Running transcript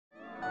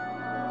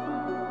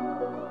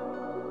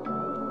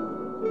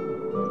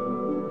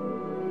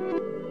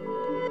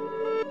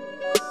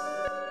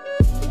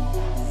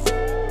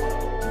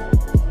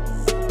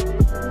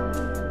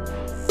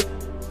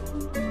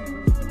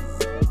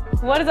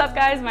What is up,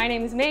 guys? My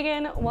name is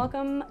Megan.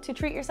 Welcome to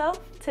Treat Yourself.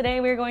 Today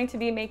we're going to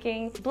be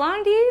making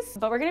Blondies,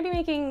 but we're gonna be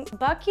making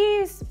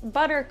Buc-ee's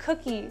butter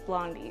cookie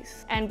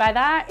Blondies. And by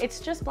that,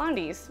 it's just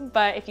Blondies.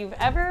 But if you've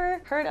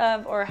ever heard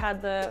of or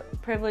had the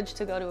privilege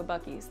to go to a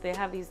Buc-ee's, they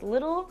have these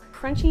little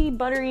crunchy,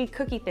 buttery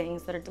cookie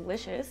things that are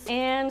delicious.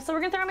 And so we're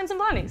gonna throw them in some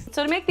Blondies.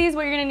 So to make these,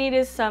 what you're gonna need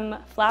is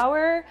some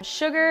flour,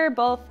 sugar,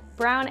 both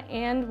brown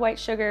and white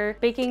sugar,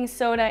 baking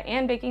soda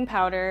and baking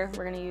powder.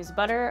 We're gonna use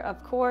butter,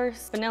 of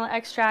course, vanilla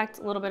extract,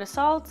 a little bit of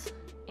salt,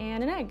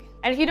 and an egg.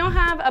 And if you don't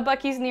have a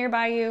Buc-ee's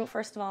nearby you,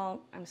 first of all,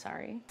 I'm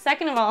sorry.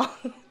 Second of all,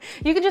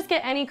 you could just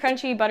get any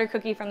crunchy butter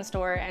cookie from the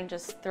store and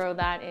just throw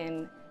that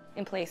in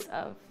place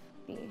of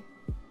the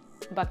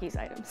Buc-ee's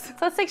items. So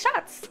let's take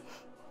shots.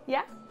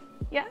 Yeah,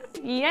 yeah,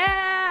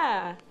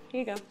 yeah. Here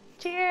you go.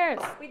 Cheers.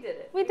 We did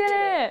it. We did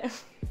it.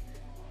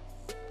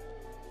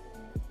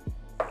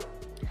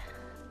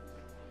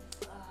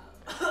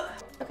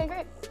 Okay,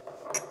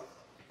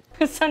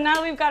 great. So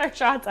now we've got our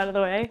shots out of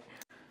the way.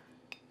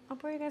 I'll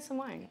pour you guys some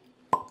wine.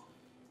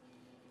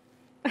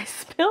 I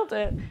spilled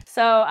it.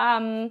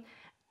 So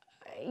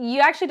you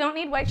actually don't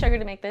need white sugar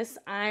to make this.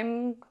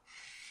 I'm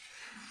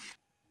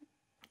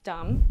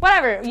dumb.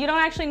 Whatever, you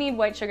don't actually need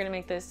white sugar to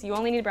make this. You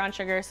only need brown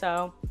sugar,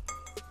 so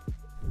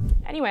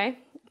anyway,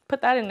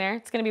 put that in there.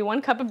 It's gonna be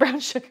 1 cup of brown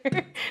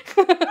sugar.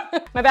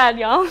 My bad,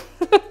 y'all.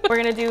 We're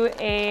gonna do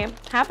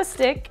half a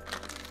stick.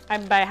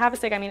 By half a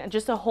stick, I mean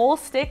just a whole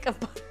stick of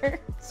butter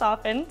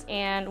softened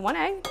and 1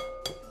 egg.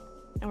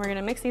 And we're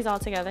gonna mix these all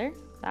together.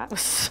 That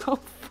was so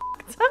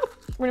fucked up.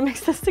 We're gonna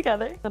mix this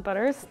together. The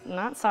butter is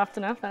not soft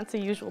enough. That's a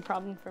usual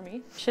problem for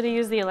me. Should have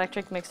used the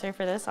electric mixer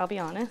for this, I'll be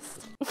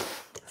honest.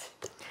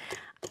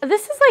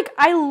 This is like,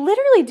 I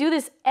literally do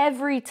this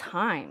every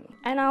time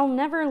and I'll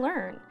never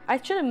learn.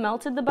 I should have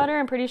melted the butter.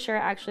 I'm pretty sure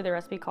actually the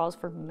recipe calls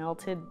for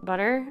melted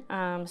butter.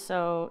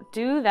 So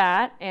do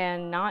that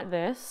and not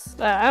this.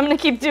 I'm gonna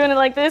keep doing it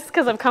like this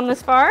because I've come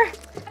this far. I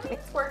mean,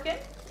 it's working.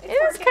 It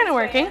is kind of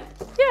working.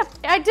 Yeah,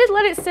 I did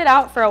let it sit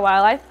out for a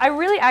while. I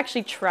really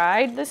actually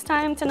tried this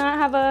time to not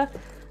have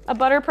a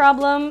butter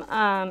problem.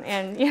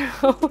 And you know,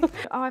 oh,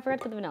 I forgot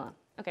to put the vanilla.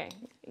 Okay,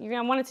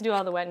 I wanted to do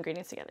all the wet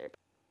ingredients together.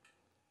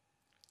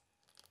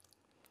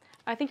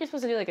 I think you're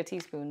supposed to do like a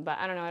teaspoon, but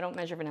I don't know, I don't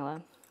measure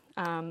vanilla.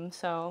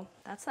 So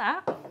that's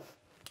that. I'm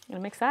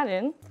gonna mix that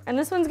in. And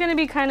this one's gonna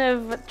be kind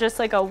of just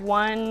like a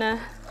 1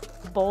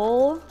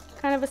 bowl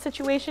kind of a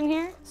situation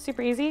here.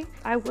 Super easy.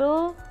 I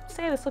will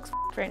say this looks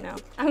right now.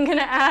 I'm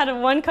gonna add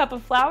 1 cup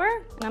of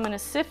flour and I'm gonna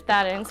sift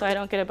that in so I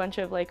don't get a bunch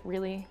of like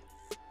really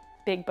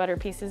big butter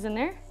pieces in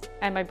there.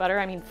 And by butter,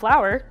 I mean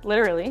flour,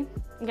 literally.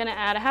 I'm gonna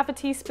add 1/2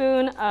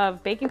 teaspoon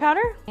of baking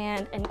powder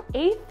and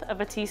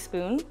 1/8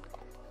 teaspoon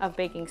of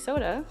baking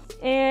soda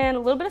and a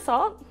little bit of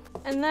salt.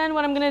 And then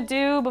what I'm gonna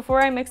do before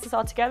I mix this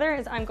all together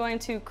is I'm going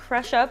to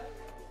crush up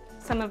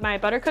some of my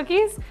butter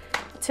cookies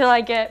till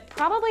I get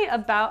probably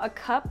about 1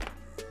 cup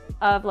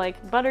of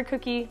like butter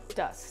cookie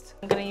dust.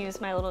 I'm gonna use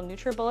my little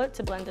NutriBullet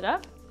to blend it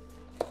up.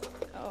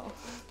 Oh,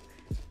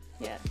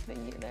 yeah,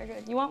 they're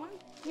good. You want one?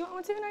 You want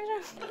one too,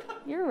 Nyjah?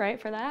 You're right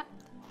for that.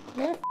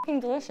 They're fucking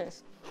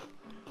delicious.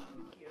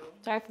 Thank you.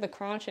 Sorry for the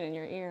crunching in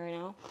your ear, you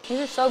know? These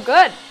are so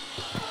good.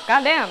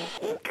 Goddamn.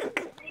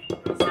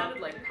 It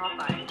sounded like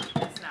Popeye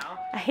just now.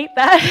 I hate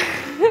that.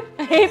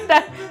 I hate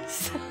that.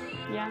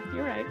 Yeah,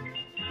 you're right.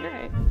 You're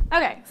right.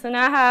 Okay, so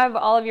now I have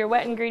all of your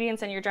wet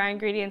ingredients and your dry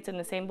ingredients in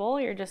the same bowl.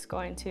 You're just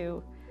going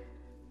to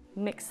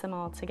mix them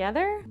all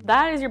together.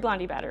 That is your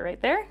Blondie batter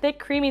right there. Thick,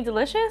 creamy,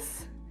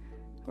 delicious.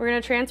 We're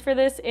gonna transfer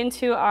this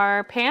into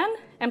our pan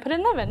and put it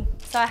in the oven.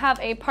 So I have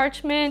a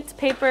parchment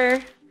paper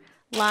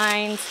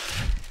lined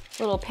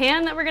little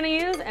pan that we're gonna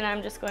use, and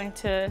I'm just going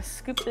to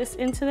scoop this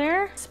into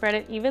there, spread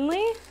it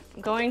evenly.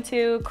 I'm going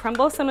to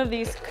crumble some of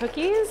these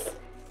cookies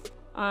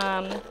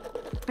as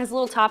a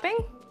little topping.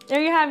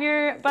 There you have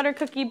your butter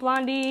cookie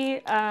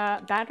Blondie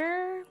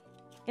batter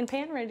in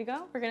pan, ready to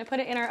go. We're gonna put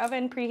it in our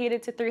oven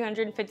preheated to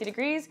 350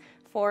 degrees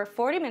for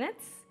 40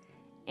 minutes.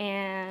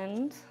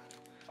 And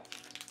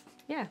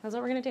yeah, that's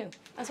what we're gonna do.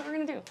 That's what we're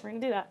gonna do. We're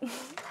gonna do that.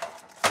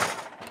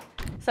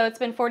 So it's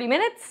been 40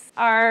 minutes.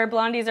 Our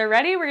Blondies are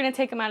ready. We're gonna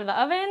take them out of the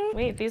oven.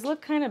 Wait, these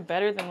look kind of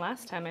better than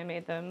last time I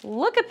made them.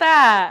 Look at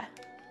that.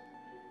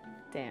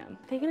 Damn.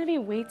 Are they gonna be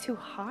way too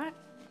hot?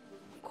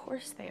 Of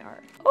course they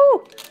are.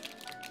 Oh,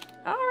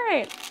 all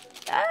right.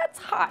 That's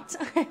hot.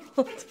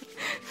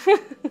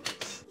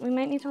 We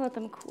might need to let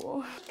them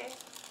cool. Okay,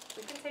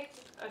 we can take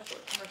a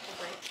short commercial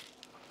break.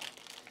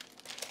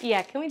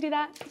 Yeah, can we do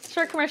that?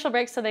 Short commercial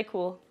break so they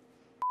cool.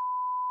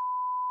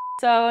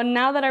 So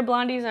now that our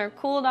Blondies are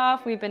cooled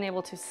off, we've been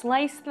able to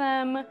slice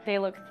them. They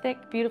look thick,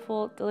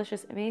 beautiful,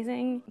 delicious,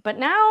 amazing. But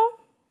now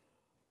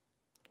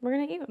we're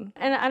gonna eat them.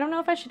 And I don't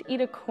know if I should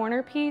eat a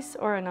corner piece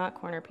or a not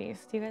corner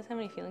piece. Do you guys have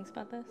any feelings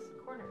about this?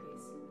 Corner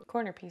piece.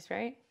 Corner piece,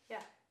 right?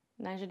 Yeah.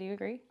 Nyjah, do you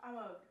agree? I'm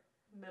a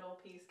middle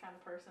piece kind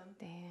of person.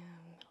 Damn,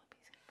 middle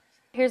piece kind of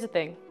person. Here's the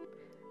thing.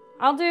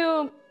 I'll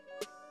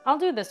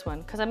do this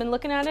one because I've been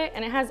looking at it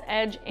and it has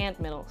edge and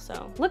middle.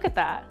 So look at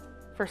that.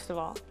 First of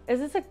all, is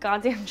this a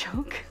goddamn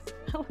joke?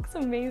 That looks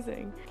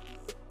amazing.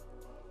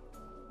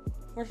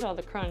 First of all,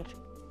 the crunch.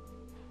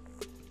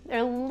 They're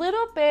a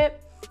little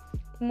bit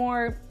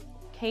more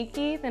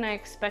cakey than I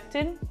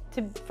expected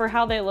for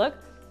how they look.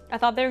 I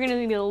thought they were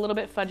gonna be a little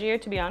bit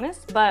fudgier, to be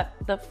honest, but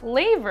the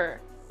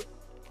flavor,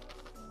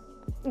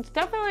 it's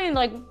definitely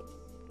like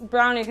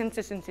brownie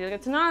consistency. Like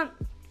it's not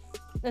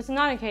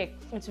a cake.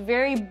 It's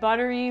very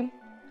buttery,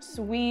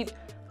 sweet,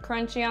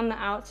 crunchy on the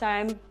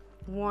outside,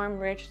 warm,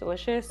 rich,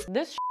 delicious.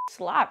 This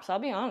slaps, I'll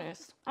be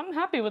honest. I'm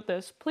happy with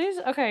this. Please,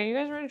 okay, you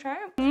guys ready to try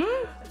it?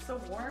 Mm? It's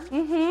so warm.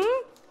 Mm-hmm.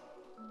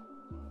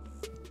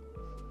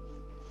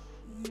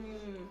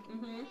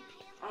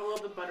 I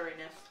love the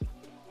butteriness.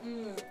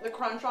 The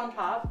crunch on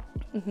top.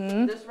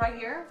 Mm-hmm. This right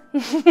here.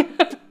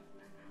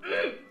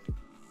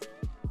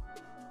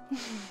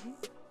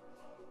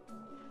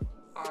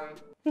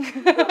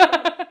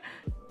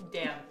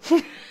 Damn.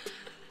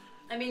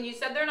 I mean, you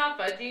said they're not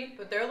fudgy,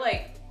 but they're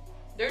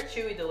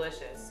chewy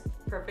delicious.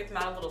 Perfect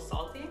amount of little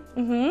salty.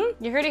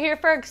 Mm-hmm. You heard it here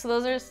first.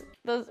 Those.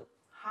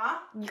 Huh?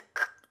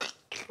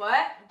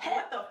 What?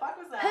 What the fuck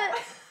was that?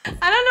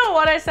 I don't know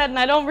what I said, and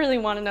I don't really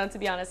want to know, to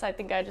be honest. I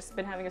think I just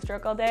been having a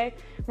stroke all day.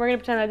 We're gonna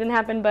pretend that didn't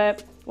happen,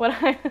 but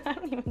I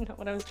don't even know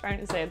what I was trying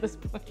to say at this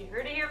point. You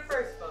heard it here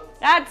first, folks.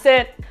 That's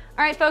it.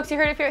 All right, folks, you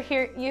heard it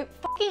here.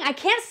 I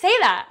can't say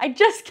that. I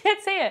just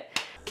can't say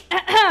it.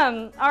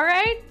 All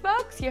right,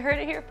 folks, you heard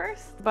it here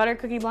first. Butter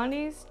cookie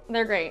blondies,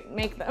 they're great.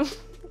 Make them.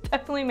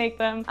 Definitely make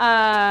them.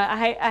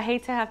 I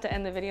hate to have to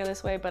end the video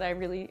this way, but I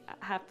really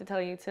have to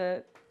tell you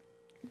to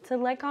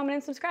like, comment,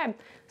 and subscribe.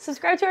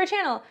 Subscribe to our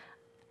channel.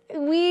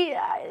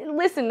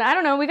 Listen, I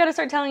don't know, we gotta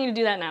start telling you to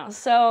do that now.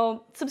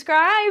 So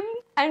subscribe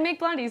and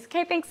make blondies.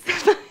 Okay, thanks.